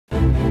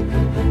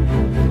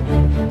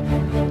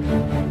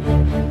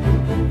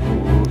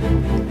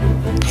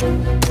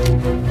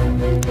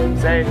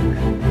Tick.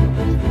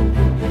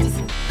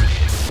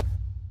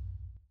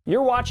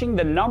 You're watching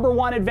the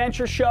 #1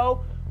 adventure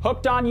show,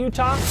 Hooked on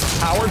Utah,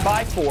 powered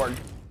by Ford.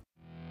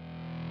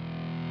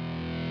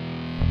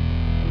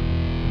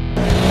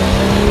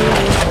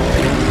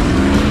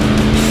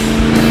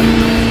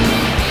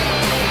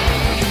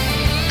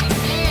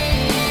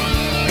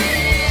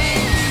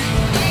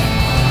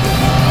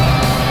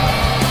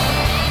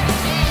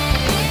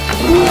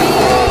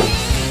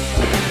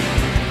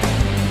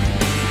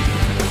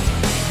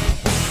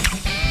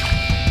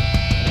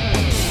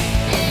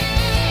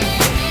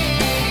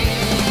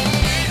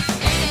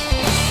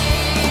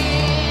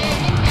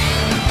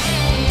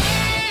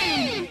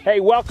 Hey,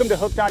 welcome to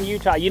Hooked on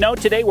Utah. You know,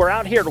 today we're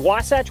out here at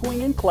Wasatch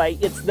Wing and Clay.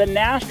 It's the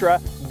NSTRA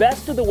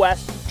Best of the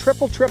West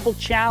Triple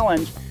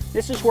Challenge.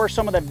 This is where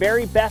some of the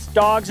very best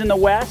dogs in the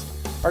West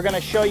are going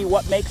to show you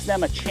what makes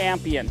them a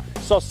champion.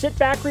 So sit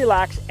back,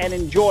 relax, and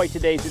enjoy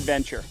today's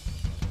adventure.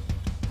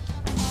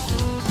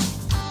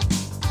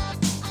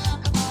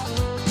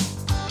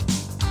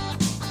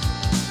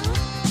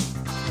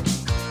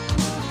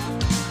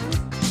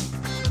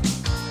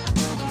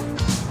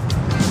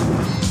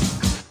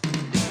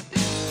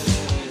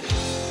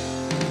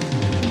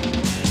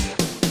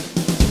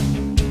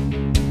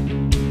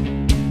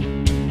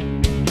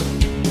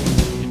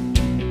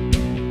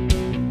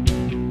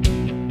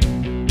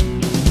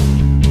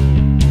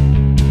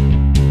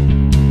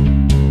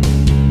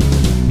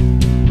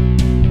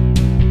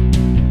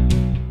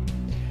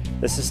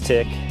 This is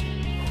Tick.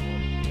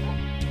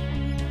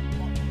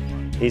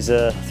 He's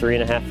a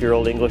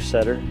 3.5-year-old English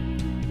setter.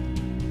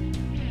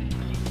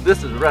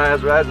 This is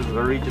Raz. Raz is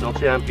a regional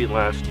champion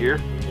last year.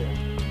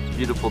 It's a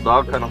beautiful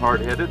dog, kind of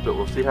hard-headed, but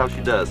we'll see how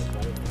she does.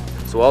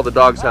 So all the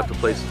dogs have to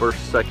place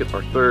first, second,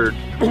 or third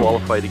to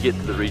qualify to get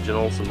to the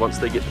regionals. And once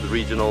they get to the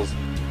regionals,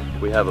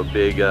 we have a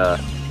big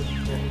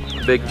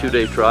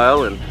 2-day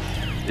trial, and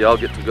they all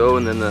get to go,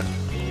 and then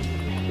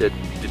it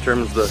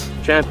determines the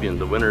champion.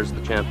 The winner is the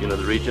champion of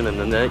the region, and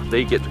then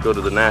they get to go to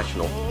the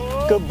national.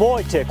 Good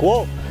boy, Tick.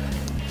 Whoa.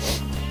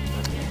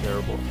 That's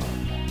terrible.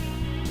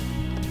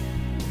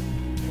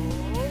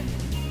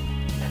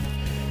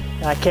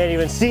 I can't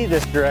even see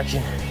this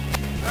direction.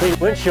 Need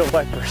windshield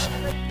wipers.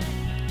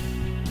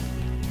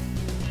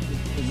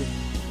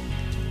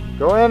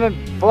 Go in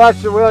and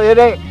flush the wheel. It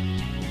ain't.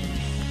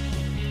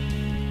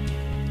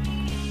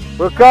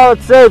 We'll call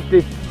it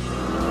safety.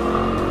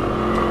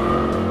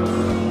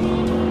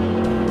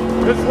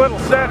 This little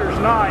setter's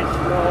nice.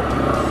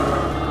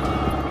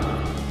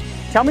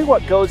 Tell me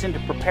what goes into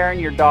preparing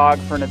your dog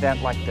for an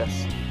event like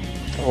this.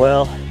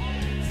 Well,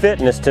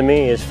 fitness to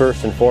me is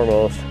first and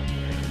foremost.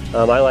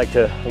 I like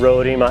to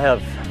road him. I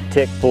have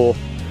Tick pull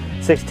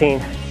 16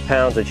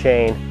 pounds of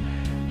chain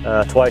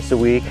twice a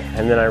week,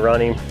 and then I run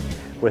him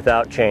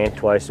without chain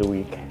twice a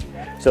week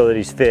so that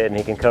he's fit and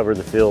he can cover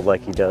the field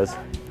like he does.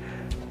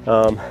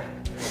 And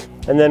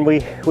then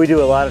we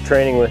do a lot of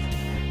training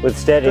with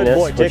steadiness,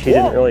 boy, which he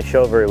didn't really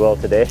show very well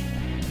today,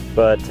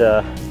 but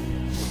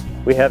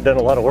we have done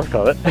a lot of work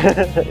on it.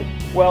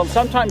 Well,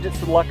 sometimes it's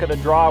the luck of the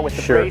draw with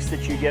the Sure. race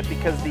that you get,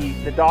 because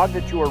the dog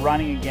that you were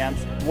running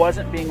against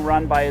wasn't being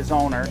run by his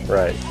owner.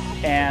 Right.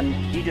 And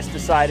he just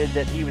decided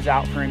that he was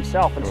out for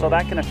himself, and so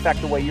that can affect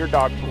the way your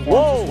dog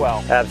performs as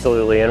well.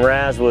 Absolutely, and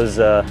Raz is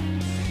a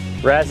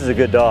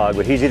good dog,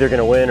 but he's either going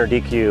to win or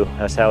DQ.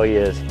 That's how he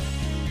is.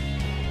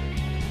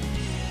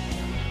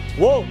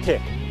 Whoa,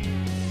 Tick.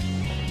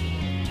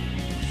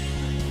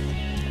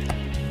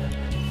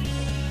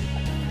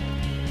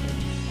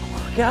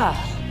 God.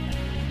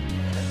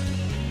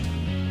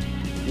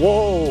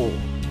 Whoa.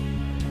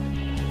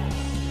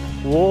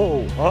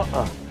 Whoa.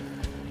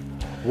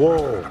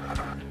 Whoa.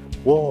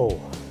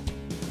 Whoa.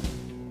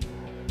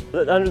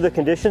 But under the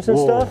conditions and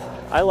stuff,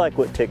 I like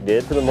what Tick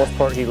did. For the most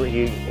part, he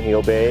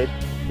obeyed.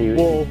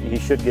 He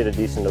should get a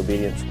decent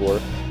obedience score.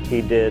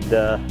 He did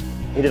a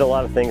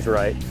lot of things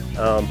right.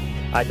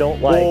 I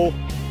don't like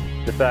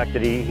the fact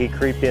that he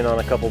creeped in on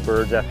a couple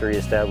birds after he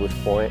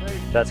established point.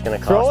 That's going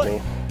to cost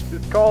me.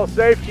 Just call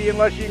safety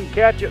unless you can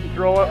catch it and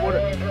throw it.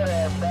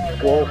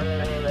 Whoa.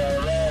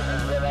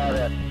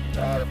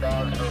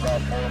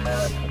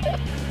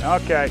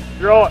 Okay,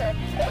 throw it.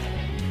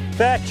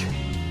 Fetch.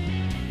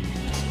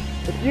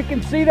 If you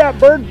can see that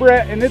bird,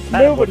 Brett, and it's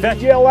moving,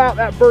 you yell out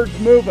that bird's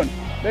moving.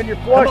 Then your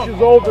flush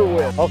is over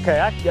with. Okay,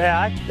 I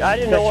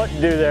didn't know what to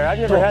do there. I've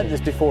never had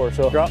this before,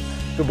 so. Drop.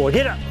 Good boy,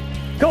 get up.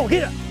 Go,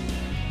 get up.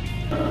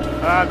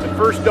 The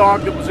first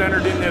dog that was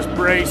entered in this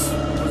brace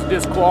was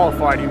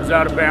disqualified. He was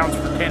out of bounds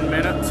for 10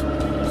 minutes,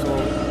 so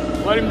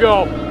let him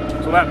go.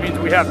 So that means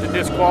we have to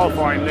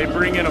disqualify him. They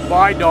bring in a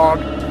bye dog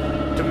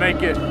to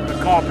make it a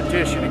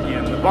competition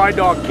again. The bye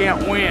dog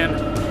can't win,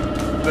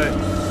 but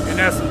in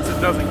essence it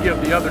doesn't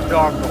give the other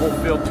dog the whole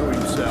field to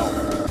himself.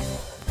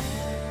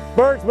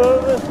 Bird's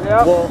moving.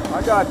 Yeah,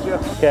 I got you.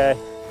 Okay.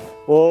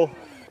 Whoa.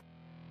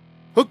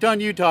 Hooked on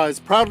Utah is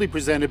proudly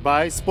presented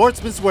by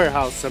Sportsman's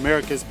Warehouse,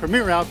 America's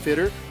premier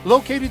outfitter,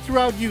 located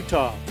throughout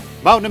Utah.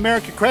 Mountain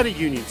America Credit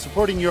Union,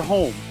 supporting your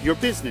home, your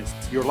business,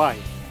 your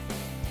life.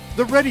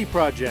 The Ready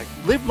Project,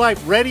 live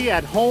life ready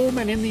at home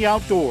and in the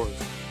outdoors.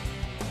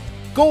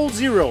 Goal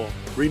Zero,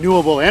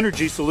 renewable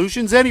energy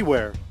solutions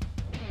anywhere.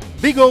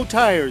 Big O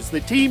Tires, the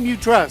team you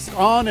trust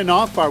on and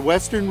off our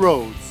western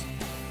roads.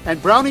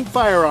 And Browning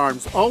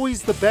Firearms,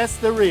 always the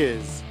best there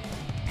is.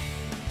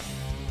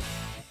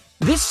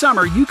 This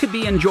summer, you could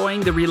be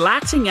enjoying the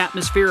relaxing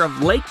atmosphere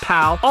of Lake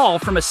Powell, all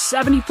from a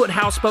 70-foot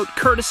houseboat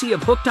courtesy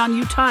of Hooked on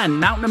Utah and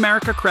Mountain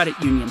America Credit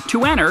Union.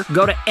 To enter,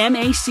 go to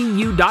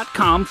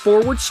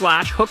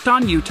macu.com/Hooked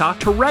on Utah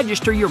to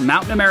register your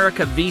Mountain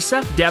America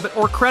Visa, debit,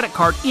 or credit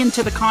card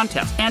into the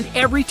contest. And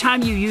every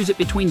time you use it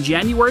between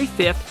January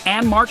 5th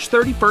and March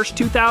 31st,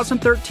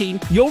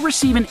 2013, you'll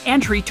receive an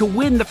entry to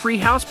win the free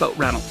houseboat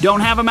rental. Don't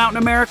have a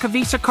Mountain America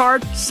Visa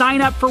card? Sign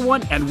up for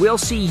one and we'll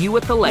see you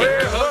at the lake.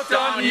 We're hooked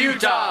on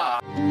Utah!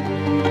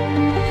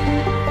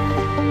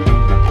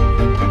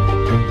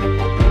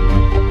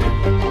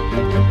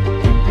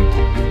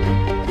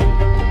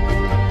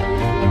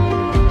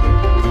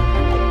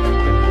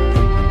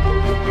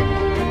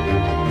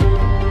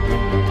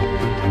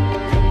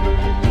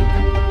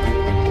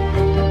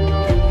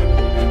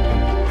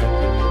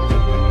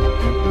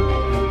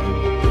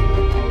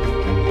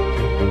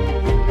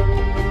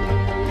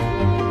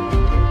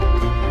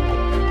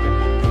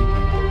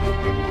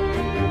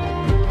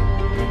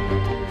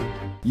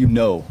 You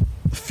know,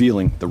 the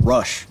feeling, the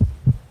rush.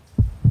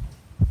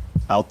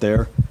 Out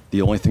there,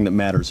 the only thing that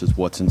matters is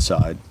what's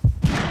inside.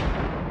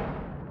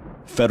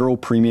 Federal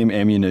Premium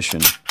Ammunition.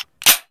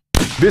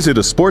 Visit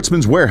a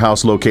Sportsman's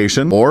Warehouse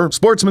location or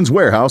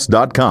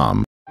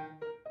sportsmanswarehouse.com.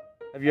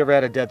 Have you ever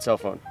had a dead cell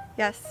phone?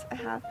 Yes, I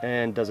have.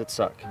 And does it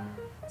suck?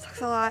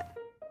 Sucks a lot.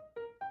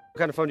 What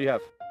kind of phone do you have?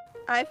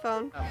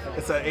 iPhone.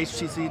 It's a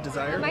HTC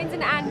Desire. Mine's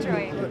an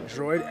Android.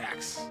 Droid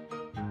X.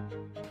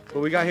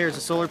 What we got here is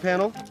a solar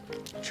panel.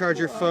 Charge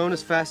your phone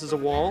as fast as a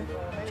wall.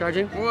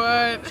 Charging?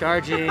 What?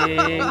 Charging.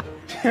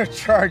 You're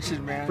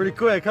charging, man. Pretty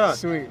quick, huh?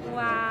 Sweet.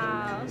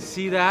 Wow.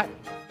 See that?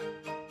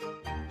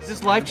 Is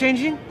this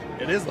life-changing?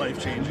 It is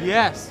life-changing.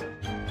 Yes.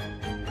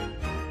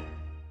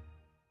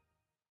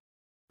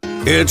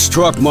 It's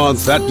Truck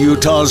Month at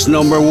Utah's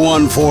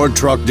 #1 Ford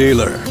truck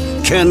dealer,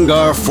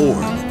 Kengar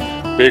Ford.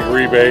 Big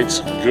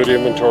rebates, good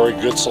inventory,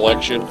 good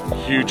selection,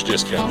 huge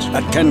discounts.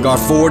 At Kengar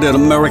Ford at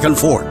American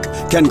Fork,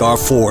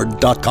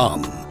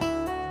 KengarFord.com.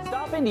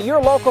 Stop into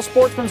your local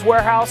Sportsman's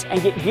Warehouse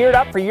and get geared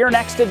up for your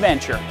next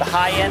adventure. The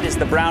high end is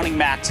the Browning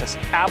Maxus.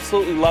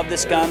 Absolutely love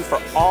this gun for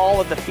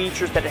all of the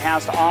features that it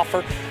has to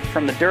offer,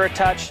 from the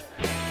DuraTouch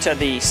to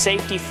the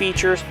safety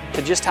features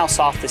to just how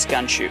soft this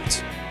gun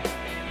shoots.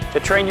 To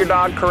train your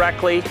dog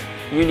correctly,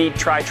 you need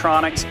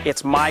Tritronics.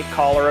 It's my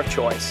collar of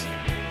choice.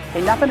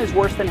 Hey, nothing is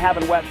worse than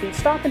having wet feet.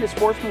 Stop into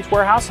Sportsman's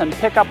Warehouse and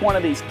pick up one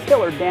of these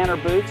killer Danner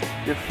boots.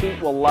 Your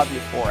feet will love you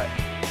for it.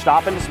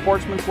 Stop into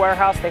Sportsman's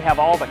Warehouse. They have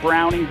all the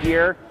Browning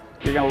gear.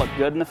 You're going to look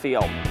good in the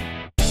field.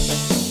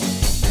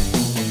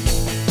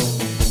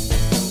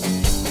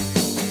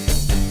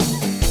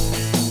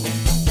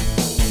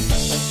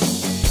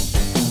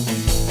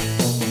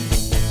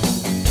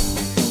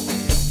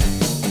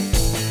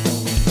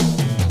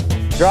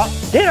 Drop.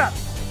 Get up.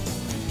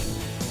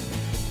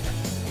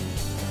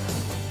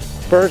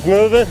 Bird's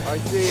moving. I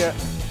see it.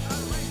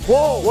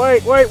 Whoa,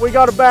 wait, we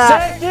got a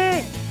bat.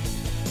 Safety!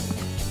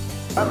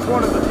 That's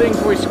one of the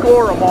things we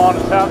score them on,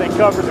 is how they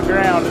cover the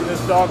ground, and this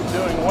dog's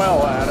doing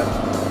well at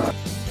it.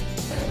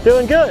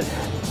 Doing good.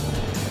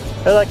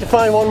 I'd like to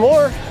find one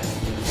more.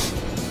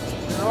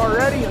 You're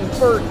already in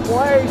first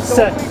place,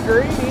 don't be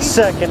greedy.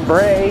 Second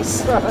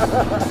brace.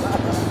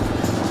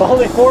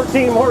 Only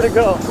 14 more to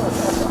go.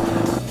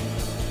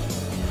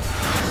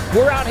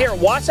 We're out here at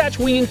Wasatch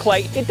Wing and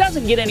Clay. It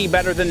doesn't get any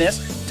better than this.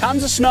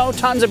 Tons of snow,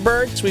 tons of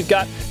birds. We've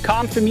got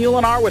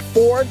Confumulinar with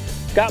Ford.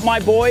 Got my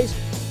boys,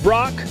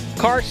 Brock,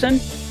 Carson.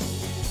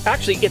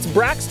 Actually, it's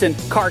Braxton,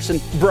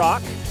 Carson,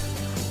 Brock.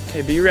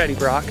 Okay, be ready,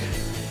 Brock.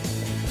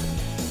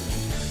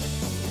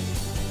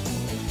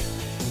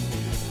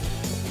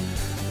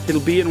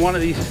 It'll be in one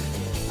of these.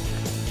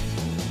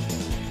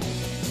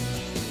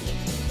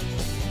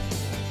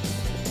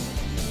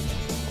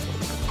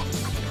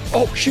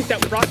 Oh, shoot, that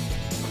was Brock.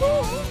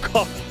 Oh,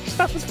 gosh,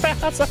 that was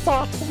fast. That's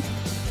awesome.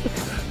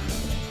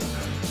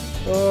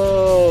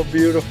 Oh,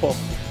 beautiful.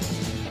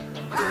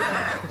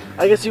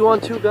 I guess you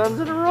won 2 guns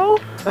in a row?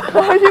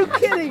 Are you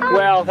kidding?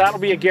 Well, that'll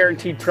be a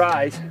guaranteed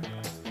prize.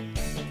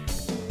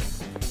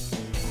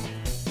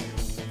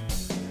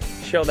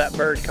 Show that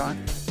bird, Con.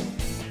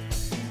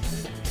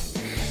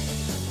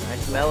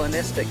 Nice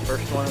melanistic,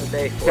 first one of the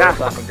day for Yeah. us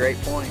off a great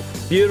point.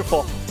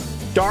 Beautiful.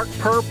 Dark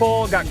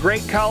purple, got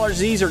great colors.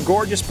 These are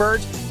gorgeous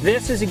birds.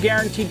 This is a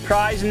guaranteed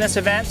prize in this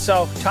event,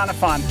 so ton of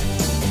fun.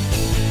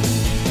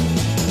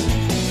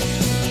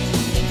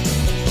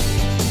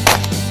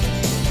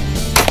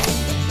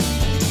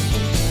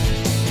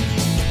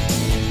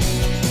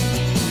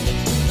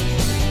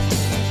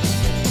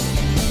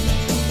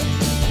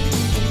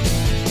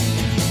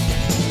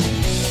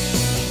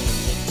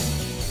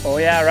 Oh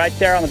yeah, right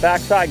there on the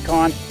back side,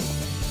 Con.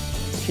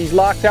 She's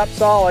locked up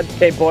solid.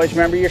 Okay, boys,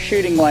 remember your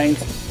shooting lanes.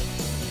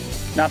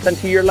 Nothing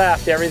to your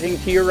left, everything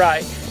to your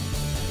right.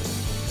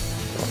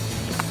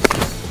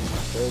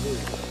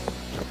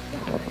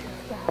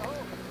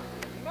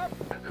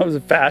 That was a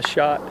fast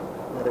shot.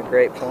 Another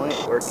great point,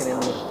 working in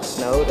the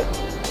snow to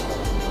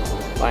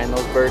find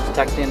those birds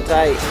tucked in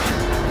tight.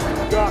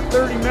 We've got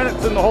 30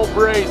 minutes in the whole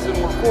brace and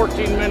we're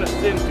 14 minutes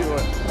into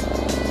it.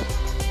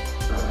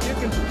 You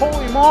can pull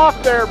him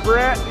off there,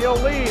 Brett. He'll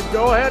leave.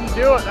 Go ahead and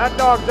do it. That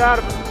dog's out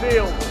of the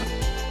field.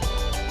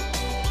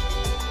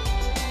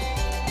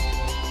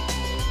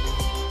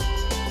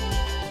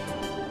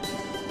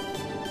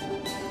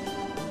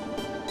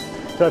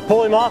 So I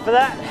pull him off of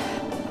that?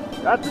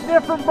 That's a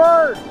different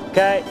bird.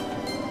 Okay.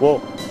 Whoa.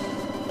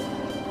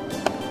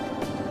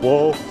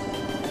 Whoa.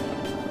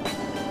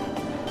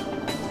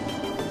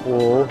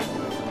 Whoa.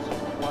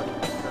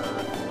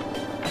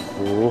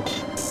 Whoa.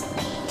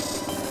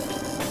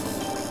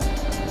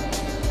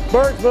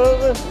 Bird's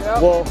moving.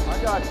 Yep, whoa.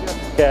 I got you.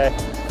 Okay.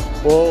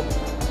 Whoa.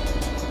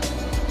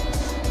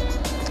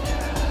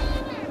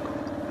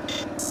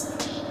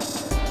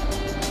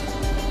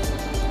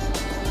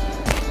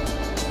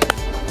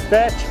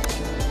 Fetch.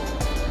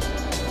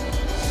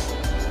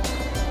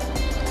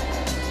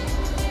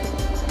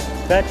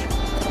 Fetch.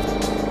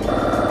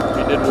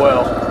 He did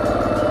well.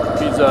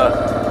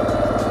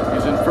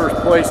 He's in first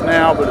place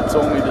now, but it's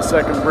only the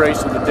second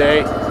brace of the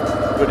day.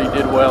 But he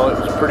did well. It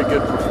was a pretty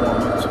good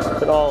performance.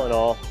 But all in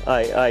all,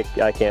 I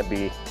can't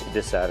be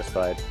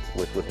dissatisfied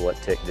with what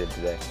Tick did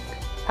today.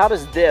 How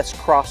does this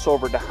cross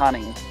over to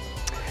hunting?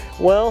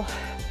 Well,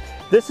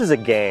 this is a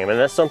game, and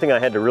that's something I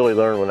had to really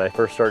learn when I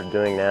first started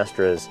doing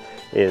NSTRA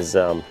is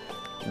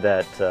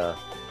that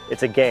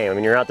it's a game. I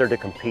mean, you're out there to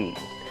compete.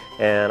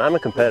 And I'm a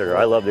competitor.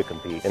 I love to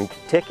compete. And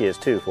Tick is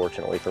too,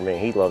 fortunately for me.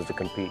 He loves to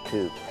compete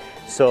too.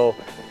 So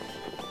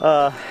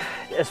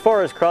as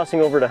far as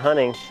crossing over to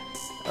hunting,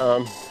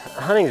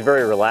 hunting is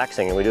very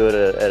relaxing, and we do it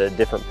at a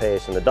different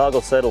pace. And the dog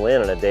will settle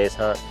in a day's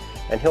hunt,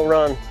 and he'll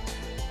run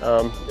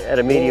at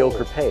a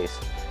mediocre pace.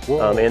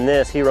 In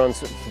this, he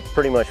runs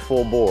pretty much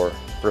full bore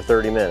for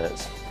 30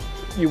 minutes.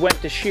 You went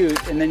to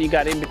shoot, and then you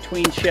got in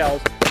between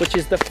shells, which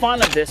is the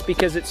fun of this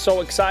because it's so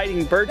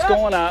exciting. Bird's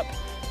going up,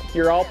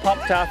 you're all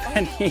pumped up,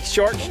 and he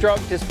short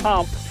stroked his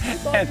pump.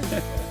 And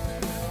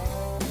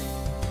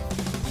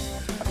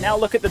now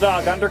look at the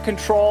dog, under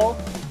control,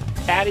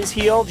 at his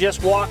heel,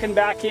 just walking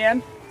back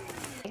in.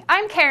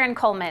 I'm Karen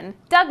Coleman,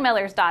 Doug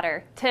Miller's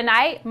daughter.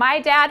 Tonight, my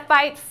dad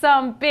fights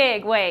some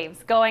big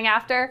waves, going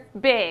after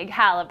big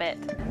halibut.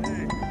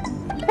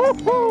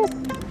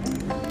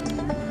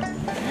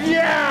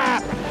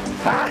 Yeah!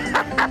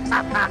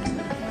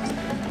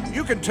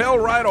 You can tell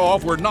right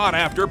off we're not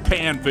after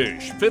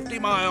panfish. 50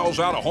 miles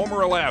out of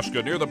Homer,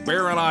 Alaska, near the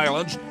Barren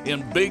Islands,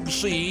 in big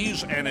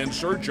seas and in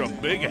search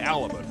of big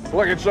halibut.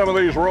 Look at some of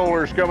these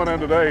rollers coming in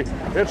today.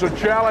 It's a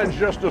challenge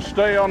just to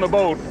stay on the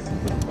boat.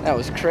 That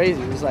was crazy.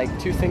 It was like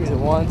two things at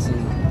once,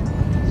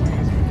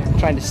 and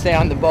trying to stay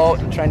on the boat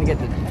and trying to get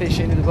the fish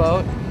into the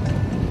boat.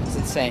 It's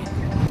insane.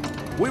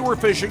 We were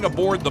fishing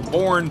aboard the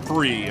Bourne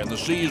 3, and the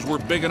seas were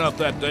big enough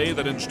that day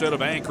that instead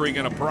of anchoring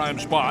in a prime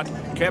spot,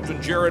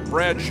 Captain Jared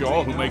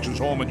Bradshaw, who makes his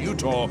home in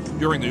Utah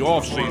during the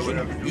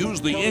off-season,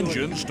 used the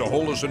engines to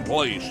hold us in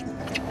place.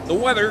 The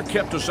weather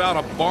kept us out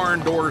of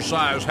barn door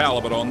size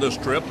halibut on this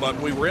trip, but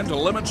we were into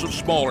limits of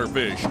smaller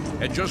fish,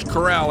 and just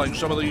corralling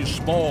some of these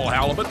small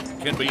halibut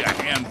can be a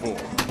handful.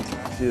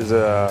 She is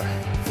a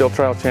field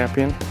trial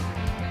champion,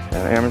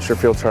 an amateur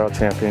field trial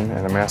champion,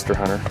 and a master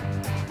hunter.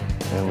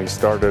 And we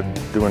started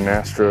doing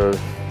NSTRA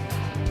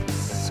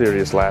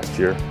serious last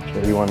year.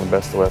 He won the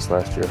Best of West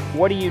last year.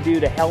 What do you do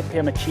to help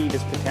him achieve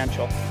his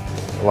potential?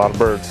 A lot of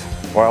birds,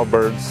 wild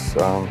birds,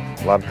 a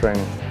lot of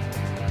training.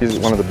 He's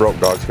one of the broke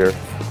dogs here.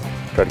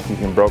 Try to keep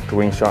him broke to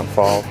wing shot and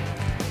fall.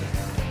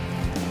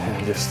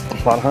 And just a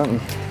lot of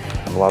hunting.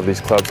 And a lot of these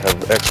clubs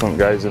have excellent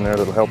guys in there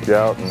that'll help you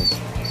out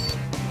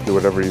and do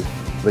whatever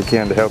they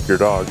can to help your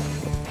dog.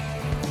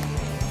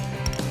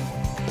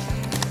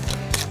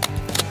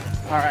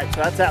 All right,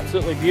 so that's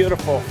absolutely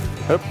beautiful.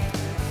 Hup,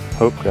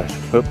 hoop, gosh,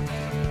 hoop,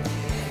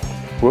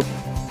 whoop.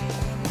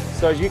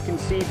 So as you can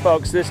see,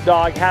 folks, this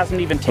dog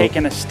hasn't even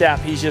taken a step.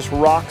 He's just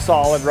rock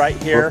solid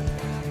right here.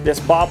 Whoop.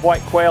 This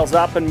bobwhite quail's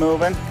up and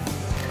moving.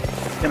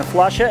 Gonna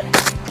flush it.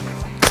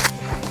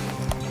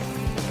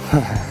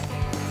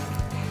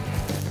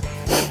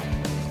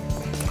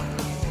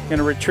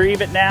 Gonna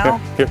retrieve it now.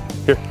 Here.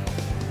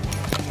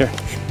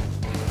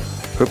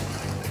 Hoop.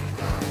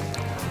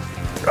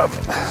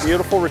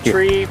 Beautiful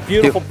retrieve,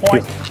 beautiful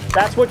point.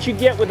 That's what you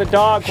get with a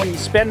dog when you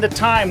spend the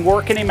time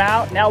working him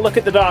out. Now look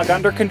at the dog,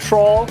 under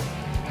control,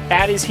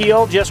 at his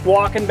heel, just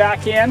walking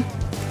back in.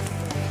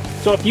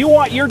 So if you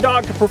want your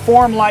dog to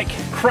perform like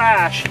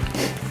Crash,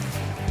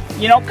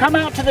 you know, come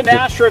out to the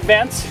NSTRA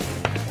events,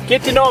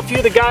 get to know a few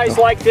of the guys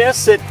like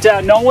this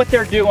that know what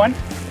they're doing.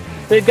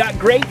 They've got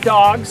great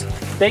dogs.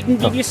 They can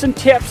give you some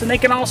tips, and they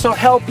can also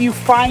help you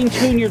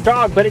fine-tune your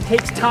dog, but it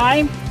takes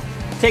time,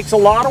 it takes a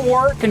lot of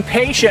work and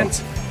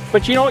patience.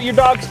 But you know what? Your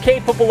dog's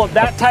capable of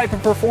that type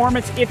of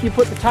performance if you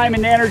put the time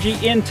and energy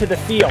into the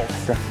field.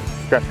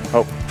 Okay.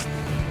 Oh.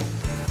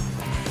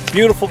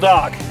 Beautiful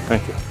dog.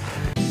 Thank you.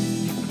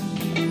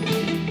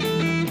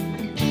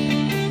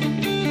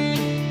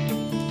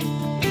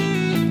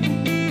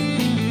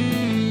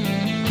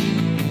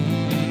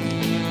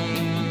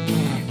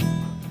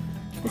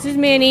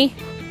 Minnie.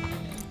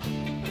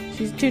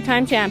 She's a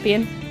 2-time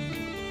champion.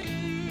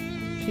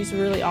 She's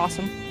really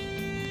awesome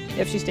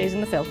if she stays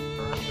in the field.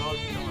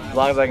 As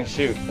long as I can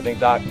shoot. I think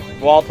Doc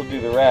Walt will do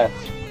the rest.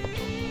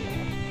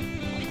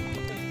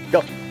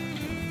 Go.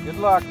 Good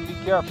luck. Be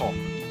careful.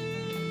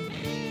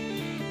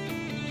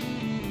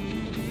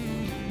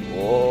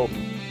 Whoa.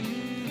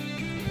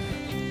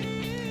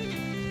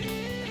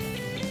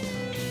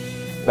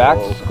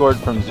 Backs scored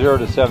from 0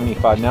 to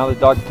 75. Now the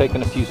dog's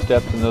taken a few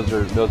steps, and those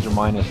are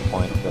minus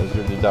points. Those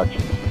are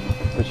deductions.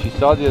 But she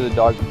saw the other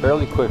dog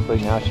fairly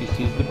quickly. Now she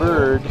sees the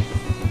bird,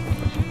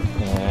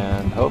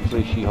 and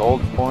hopefully she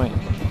holds point.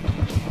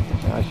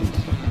 Now she's.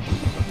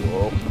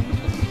 Whoa.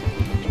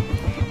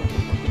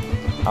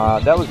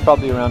 That was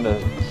probably around a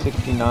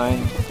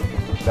 69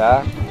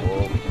 back.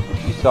 Whoa.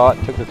 She saw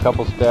it, took a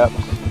couple steps,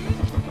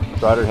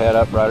 brought her head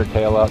up, brought her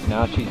tail up.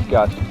 Now she's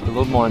got a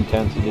little more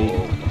intensity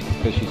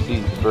because she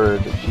sees the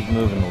bird, but she's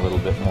moving a little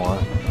bit more.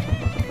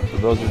 So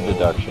those are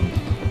deductions.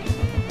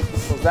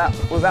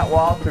 Was that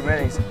Walt or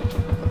Minnie's?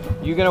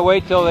 You're gonna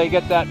wait till they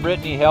get that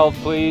Brittany held,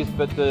 please,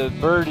 but the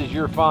bird is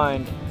your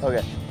find.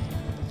 Okay.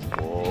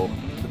 Whoa.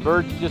 The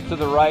bird's just to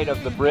the right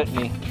of the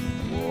Brittany.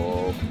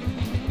 Whoa.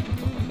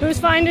 Whose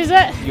find is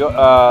it?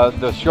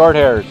 The short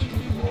hairs.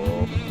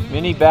 Whoa.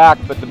 Minnie back,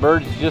 but the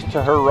bird's just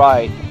to her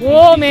right.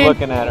 Whoa, she's man.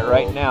 Looking at it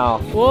right now.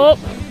 Whoa.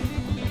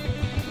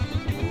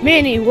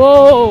 Minnie,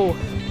 whoa.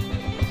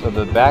 So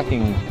the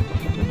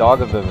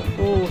dog of the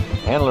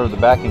handler of the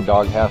backing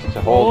dog has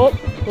to hold.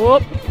 Whoop,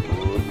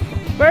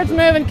 whoop. Bird's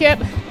moving, Kip.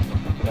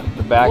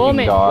 The backing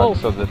Minnie, dog,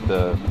 whoa. so that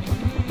the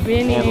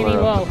Minnie, handler Minnie,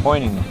 of whoa. the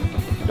pointing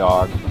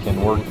dog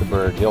can work the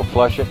bird. He'll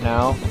flush it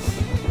now,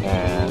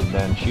 and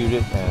then shoot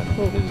it,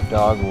 and his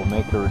dog will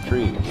make a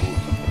retrieve.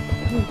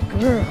 Good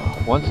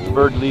girl. Once the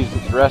bird leaves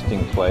its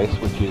resting place,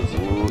 which is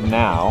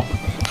now,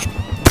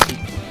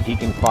 he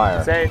can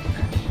fire. Safe.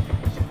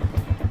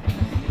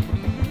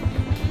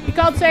 He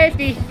called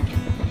safety.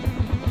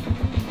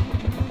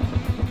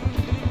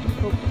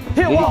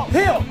 Heel, Walt,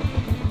 heel!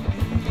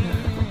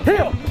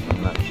 Heel!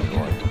 I'm not sure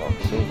why he called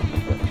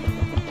safety,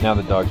 but now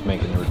the dog's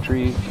making the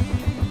retrieve.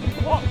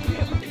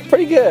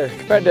 Pretty good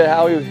compared to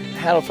how he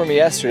handled for me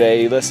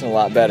yesterday. He listened a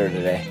lot better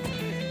today.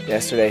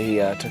 Yesterday he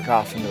took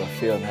off into the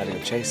field and had to go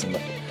chase him,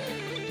 but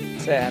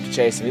today I had to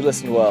chase him. He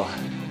listened well.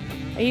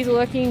 He's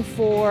looking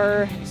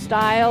for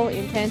style,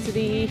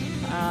 intensity,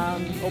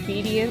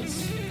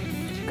 obedience,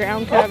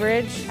 ground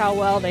coverage, how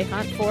well they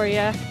hunt for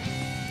you,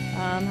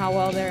 how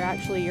well they're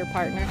actually your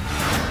partner.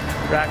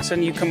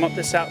 Braxton, you come up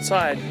this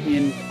outside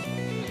and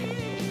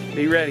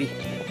be ready.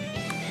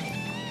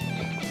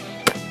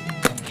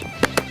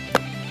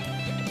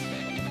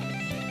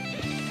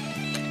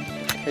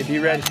 Hey, be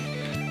ready.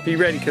 Be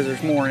ready, because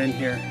there's more in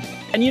here.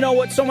 And you know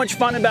what's so much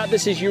fun about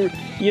this is you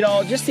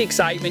know, just the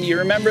excitement. You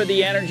remember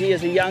the energy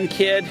as a young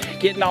kid,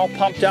 getting all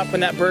pumped up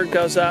when that bird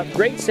goes up.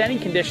 Great setting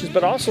conditions,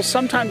 but also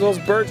sometimes those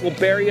birds will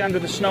bury you under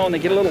the snow and they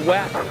get a little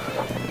wet.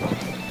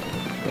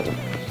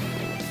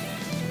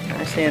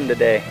 Nice hand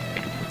today.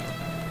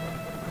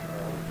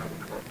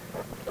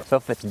 So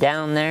if it's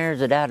down there,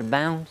 is it out of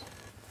bounds?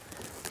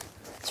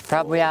 It's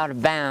probably out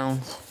of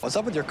bounds. What's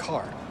up with your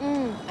car?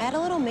 I had a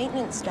little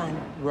maintenance done.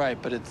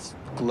 Right, but it's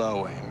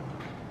glowing.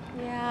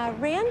 Yeah,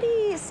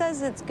 Randy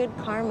says it's good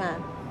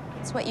karma.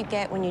 It's what you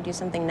get when you do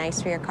something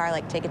nice for your car,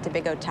 like take it to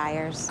Big O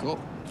Tires. Cool.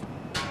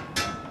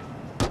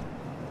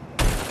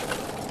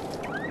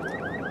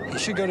 You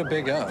should go to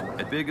Big O.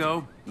 At Big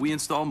O, we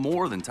install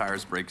more than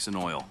tires, brakes, and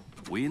oil.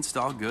 We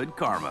install good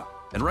karma.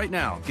 And right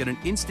now, get an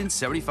instant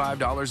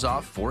 $75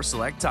 off 4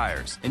 select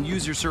tires and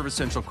use your Service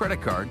Central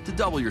credit card to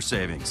double your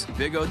savings.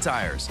 Big O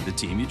Tires, the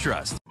team you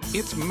trust.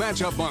 It's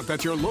matchup month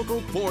at your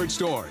local Ford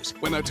stores.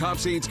 When the top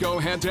seeds go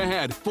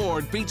head-to-head,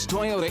 Ford beats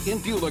Toyota in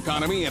fuel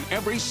economy in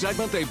every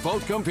segment they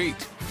both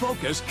compete.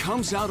 Focus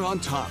comes out on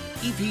top.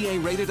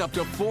 EPA rated up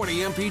to 40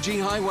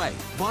 mpg highway.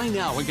 Buy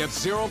now and get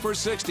 0 for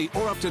 60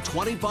 or up to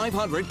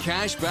 $2,500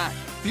 cash back.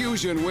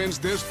 Fusion wins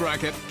this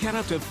bracket. Get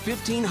up to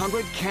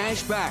 $1,500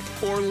 cash back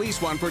or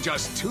lease one for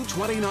just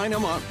 $229 a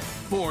month.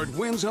 Ford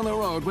wins on the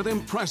road with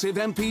impressive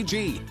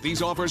MPG.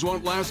 These offers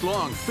won't last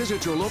long.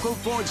 Visit your local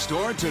Ford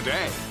store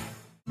today.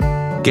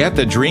 Get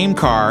the dream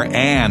car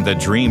and the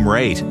dream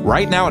rate.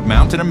 Right now at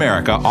Mountain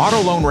America,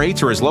 auto loan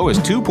rates are as low as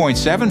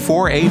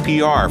 2.74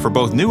 APR for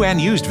both new and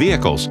used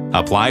vehicles.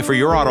 Apply for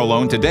your auto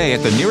loan today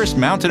at the nearest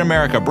Mountain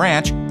America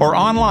branch or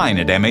online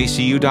at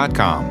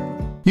macu.com.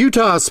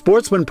 Utah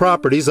Sportsman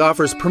Properties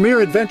offers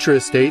premier adventure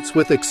estates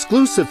with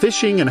exclusive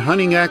fishing and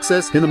hunting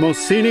access in the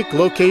most scenic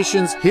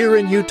locations here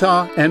in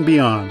Utah and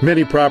beyond.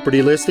 Many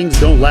property listings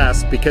don't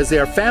last because they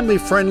are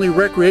family-friendly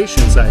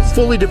recreation sites,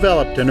 fully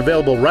developed and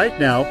available right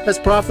now as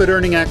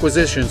profit-earning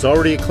acquisitions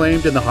already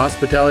acclaimed in the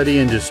hospitality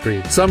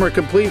industry. Some are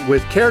complete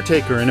with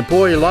caretaker and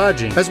employee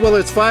lodging, as well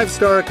as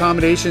 5-star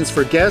accommodations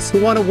for guests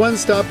who want a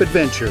one-stop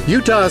adventure.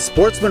 Utah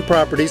Sportsman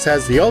Properties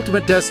has the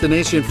ultimate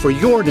destination for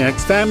your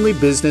next family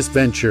business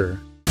venture.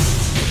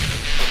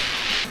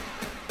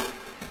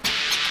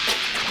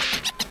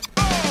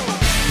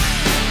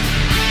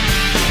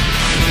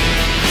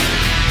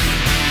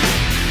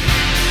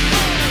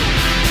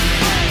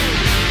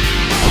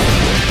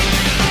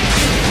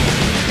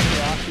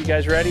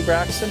 guys ready,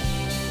 Braxton?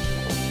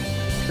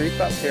 Creep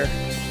up here.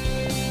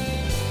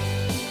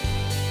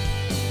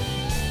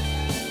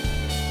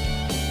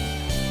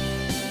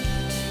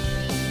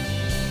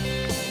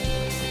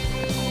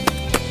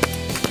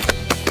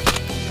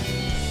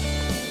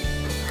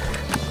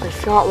 I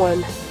shot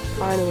one,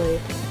 finally.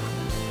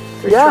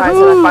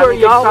 Yahoo! Are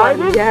you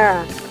excited?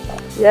 Yeah.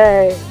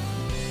 Yay.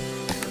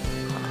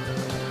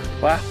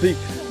 Wow,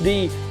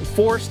 the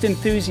forced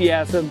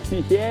enthusiasm.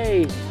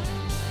 Yay.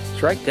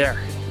 It's right there.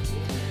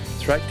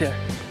 It's right there.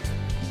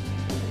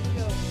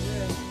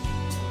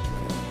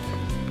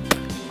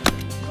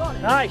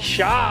 Nice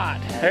shot.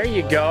 There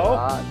you go.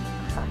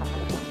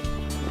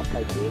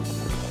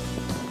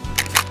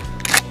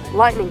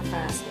 Lightning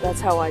fast. That's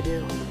how I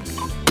do.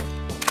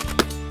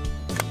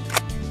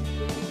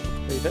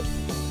 Leave it.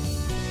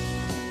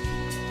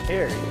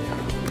 Here you go.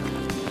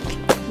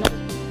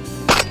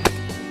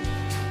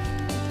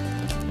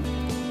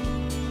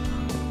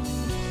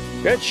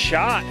 Good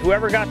shot.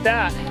 Whoever got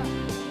that.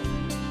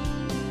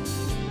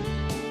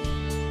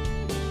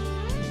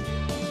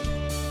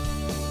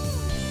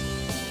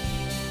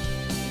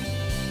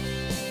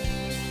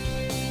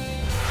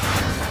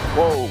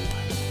 Whoa.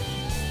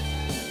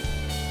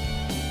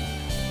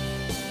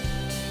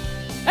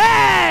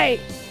 Hey!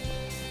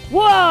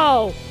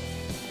 Whoa!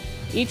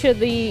 Each of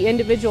the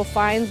individual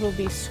fines will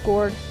be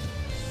scored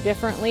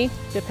differently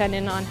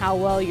depending on how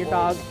well your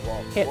dog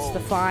hits the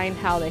fine,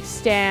 how they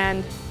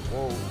stand,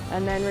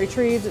 and then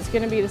retrieves. It's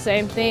going to be the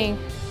same thing.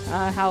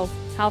 How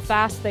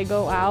fast they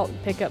go out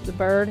and pick up the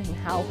bird, and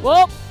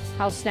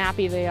how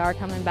snappy they are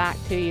coming back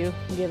to you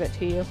and give it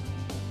to you.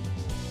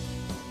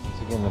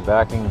 Once again, the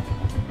backing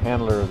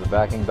handler of the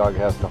backing dog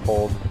has to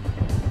hold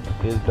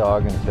his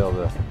dog until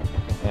the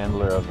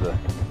handler of the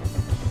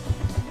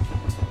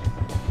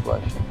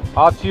flush.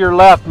 Off to your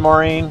left,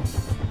 Maureen.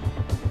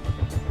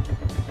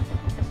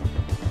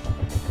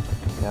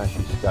 Now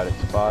she's got it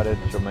spotted.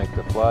 She'll make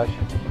the flush.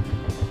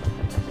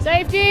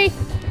 Safety!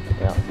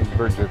 Yeah, these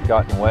birds have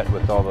gotten wet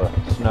with all the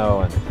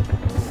snow and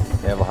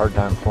they have a hard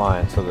time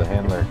flying, so the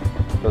handler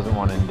doesn't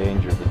want to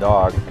endanger the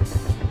dog.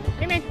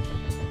 Come in.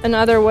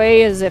 Another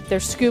way is if they're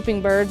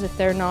scooping birds, if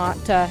they're not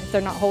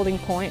holding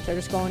point, they're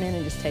just going in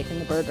and just taking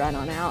the bird right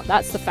on out.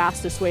 That's the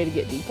fastest way to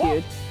get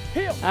DQ'd.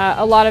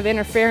 A lot of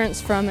interference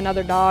from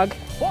another dog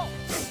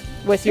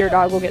with your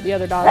dog will get the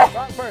other dog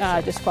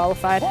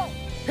disqualified.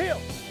 There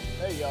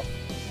you go.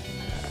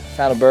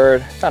 Found a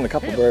bird, found a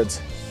couple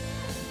birds.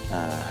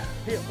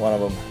 One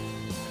of them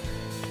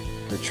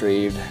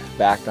retrieved,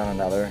 backed on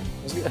another.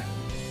 It was good.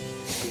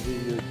 Is he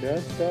your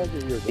dad's dog or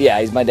your dog? Yeah,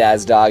 he's my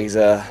dad's dog. He's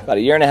about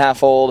 1.5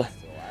 years old.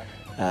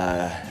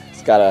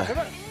 He's got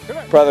a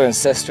brother and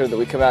sister that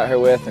we come out here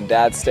with, and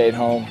Dad stayed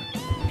home.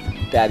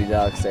 Daddy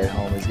dog stayed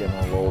home. He's getting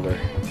a little older.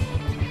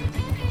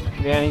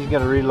 Yeah, he's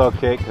going to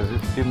relocate because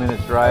it's 2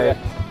 minutes right.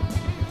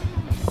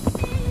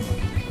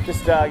 Okay.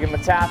 Just give him a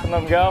tap and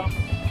let him go.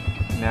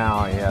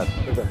 Now, yes.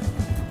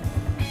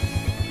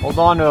 Hold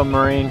on to him,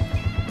 Maureen.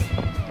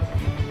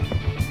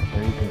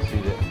 There you can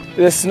see that.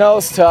 The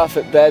snow's tough.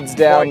 It beds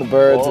down the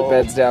birds. It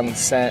beds down the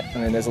scent. I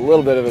mean, there's a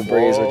little bit of a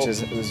breeze, which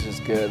is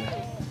just good.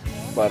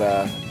 But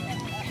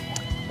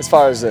as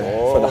far as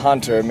for the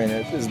hunter, I mean,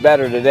 it was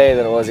better today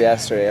than it was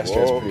yesterday.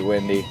 Yesterday was pretty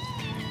windy,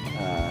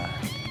 a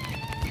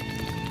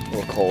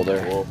little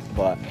colder.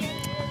 But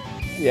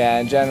yeah,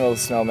 in general, the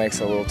snow makes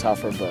it a little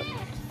tougher. But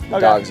the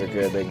dogs are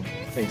good. They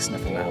can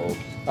sniff them out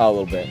a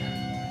little bit.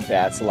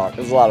 Yeah, it's a lot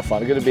of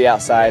fun. Good to be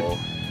outside,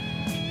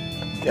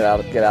 get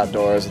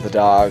outdoors with the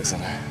dogs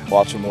and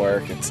watch them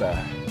work. It's a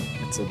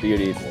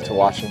beauty to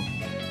watch them.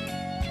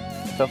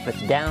 So if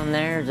it's down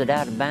there, is it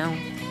out of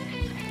bounds?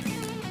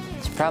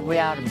 It's probably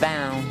out of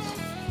bounds.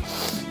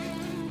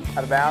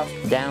 Out of bounds?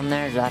 Down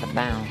there is out of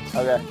bounds.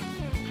 Okay.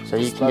 So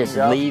you can just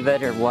leave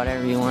it or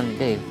whatever you want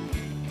to do.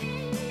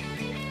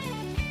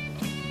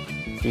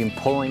 You can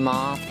pull him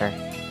off or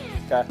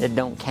it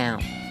don't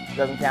count.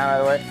 Doesn't count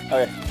either way?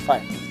 Okay,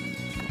 fine.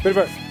 Good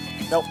bird.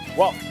 No,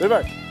 whoa, good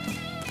bird.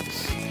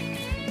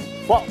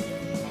 Whoa,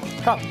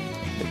 come.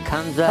 If it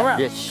comes up, come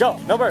just go.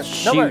 No bird.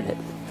 No bird. it.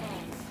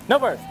 No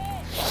bird.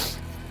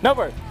 No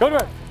bird. Go to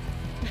bird.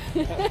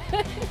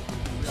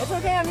 It's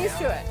okay, I'm used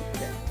to it.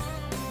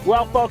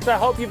 Well, folks, I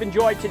hope you've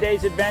enjoyed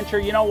today's adventure.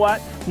 You know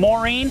what?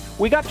 Maureen,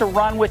 we got to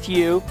run with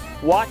you,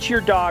 watch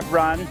your dog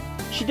run.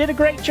 She did a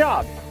great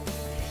job.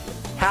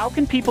 How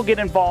can people get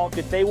involved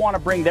if they want to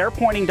bring their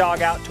pointing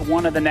dog out to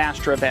one of the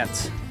NSTRA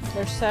events?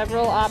 There's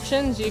several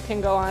options. You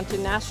can go on to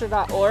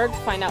NSTRA.org,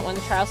 find out when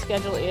the trial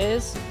schedule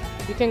is.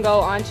 You can go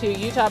on to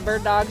Utah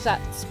Bird Dogs.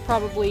 That's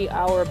probably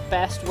our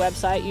best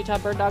website,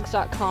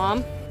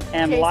 utahbirddogs.com.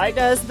 And Casey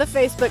does the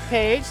Facebook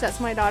page.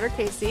 That's my daughter,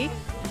 Casey.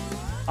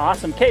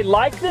 Awesome. Okay,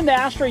 like the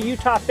NSTRA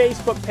Utah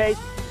Facebook page.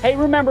 Hey,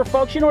 remember,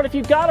 folks, you know what? If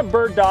you've got a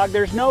bird dog,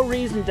 there's no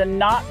reason to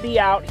not be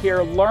out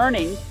here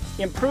learning,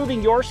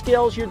 improving your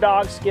skills, your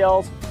dog's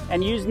skills,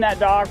 and using that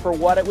dog for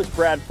what it was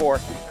bred for.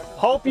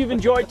 Hope you've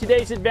enjoyed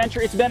today's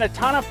adventure. It's been a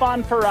ton of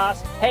fun for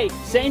us. Hey,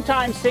 same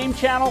time, same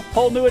channel,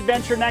 whole new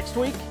adventure next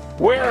week.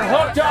 We're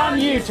hooked on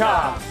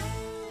Utah.